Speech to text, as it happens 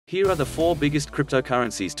Here are the 4 biggest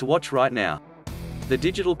cryptocurrencies to watch right now. The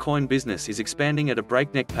digital coin business is expanding at a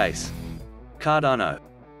breakneck pace. Cardano.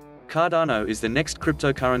 Cardano is the next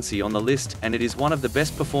cryptocurrency on the list, and it is one of the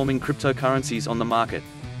best performing cryptocurrencies on the market.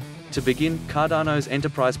 To begin, Cardano's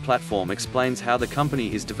enterprise platform explains how the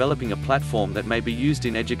company is developing a platform that may be used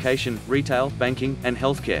in education, retail, banking, and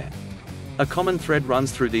healthcare. A common thread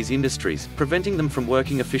runs through these industries, preventing them from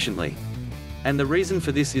working efficiently. And the reason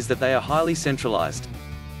for this is that they are highly centralized.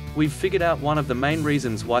 We've figured out one of the main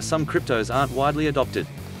reasons why some cryptos aren't widely adopted.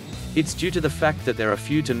 It's due to the fact that there are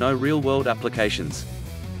few to no real-world applications.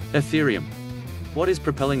 Ethereum. What is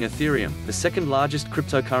propelling Ethereum, the second largest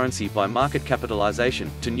cryptocurrency by market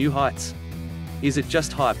capitalization, to new heights? Is it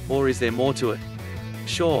just hype, or is there more to it?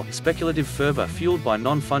 Sure, speculative fervor fueled by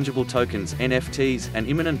non-fungible tokens (NFTs) and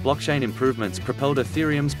imminent blockchain improvements propelled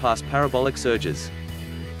Ethereum's past parabolic surges.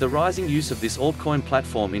 The rising use of this altcoin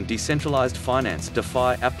platform in decentralized finance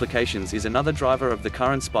 (DeFi) applications is another driver of the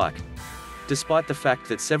current spike. Despite the fact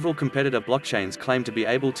that several competitor blockchains claim to be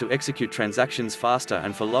able to execute transactions faster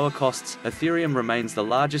and for lower costs, Ethereum remains the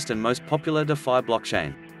largest and most popular DeFi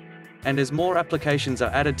blockchain. And as more applications are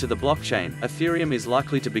added to the blockchain, Ethereum is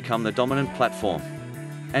likely to become the dominant platform.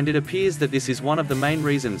 And it appears that this is one of the main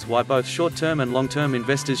reasons why both short-term and long-term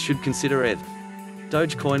investors should consider ETH.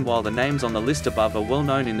 Dogecoin. While the names on the list above are well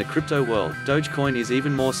known in the crypto world, Dogecoin is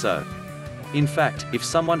even more so. In fact, if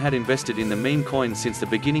someone had invested in the meme coin since the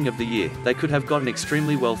beginning of the year, they could have gotten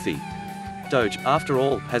extremely wealthy. Doge, after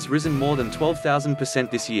all, has risen more than 12,000%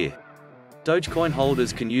 this year. Dogecoin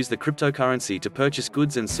holders can use the cryptocurrency to purchase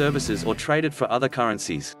goods and services or trade it for other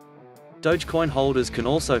currencies. Dogecoin holders can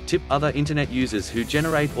also tip other internet users who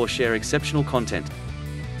generate or share exceptional content.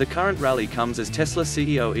 The current rally comes as Tesla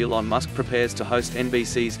CEO Elon Musk prepares to host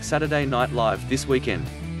NBC's Saturday Night Live this weekend.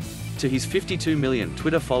 To his 52 million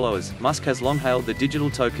Twitter followers, Musk has long hailed the digital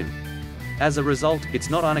token. As a result, it's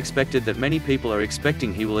not unexpected that many people are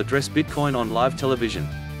expecting he will address Bitcoin on live television.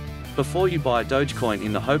 Before you buy Dogecoin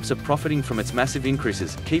in the hopes of profiting from its massive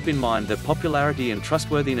increases, keep in mind that popularity and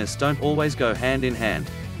trustworthiness don't always go hand in hand.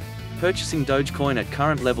 Purchasing Dogecoin at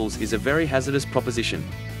current levels is a very hazardous proposition.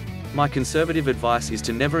 My conservative advice is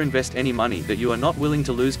to never invest any money that you are not willing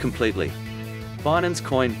to lose completely. Binance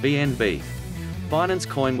Coin (BNB). Binance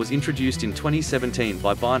Coin was introduced in 2017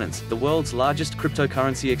 by Binance, the world's largest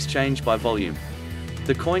cryptocurrency exchange by volume.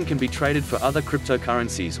 The coin can be traded for other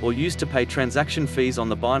cryptocurrencies or used to pay transaction fees on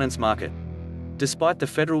the Binance market. Despite the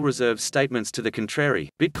Federal Reserve's statements to the contrary,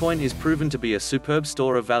 Bitcoin is proven to be a superb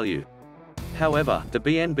store of value. However, the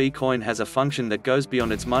BNB coin has a function that goes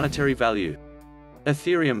beyond its monetary value.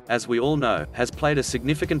 Ethereum, as we all know, has played a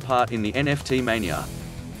significant part in the NFT mania.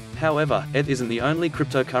 However, ETH isn't the only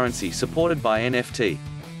cryptocurrency supported by NFT.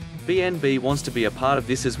 BNB wants to be a part of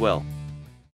this as well.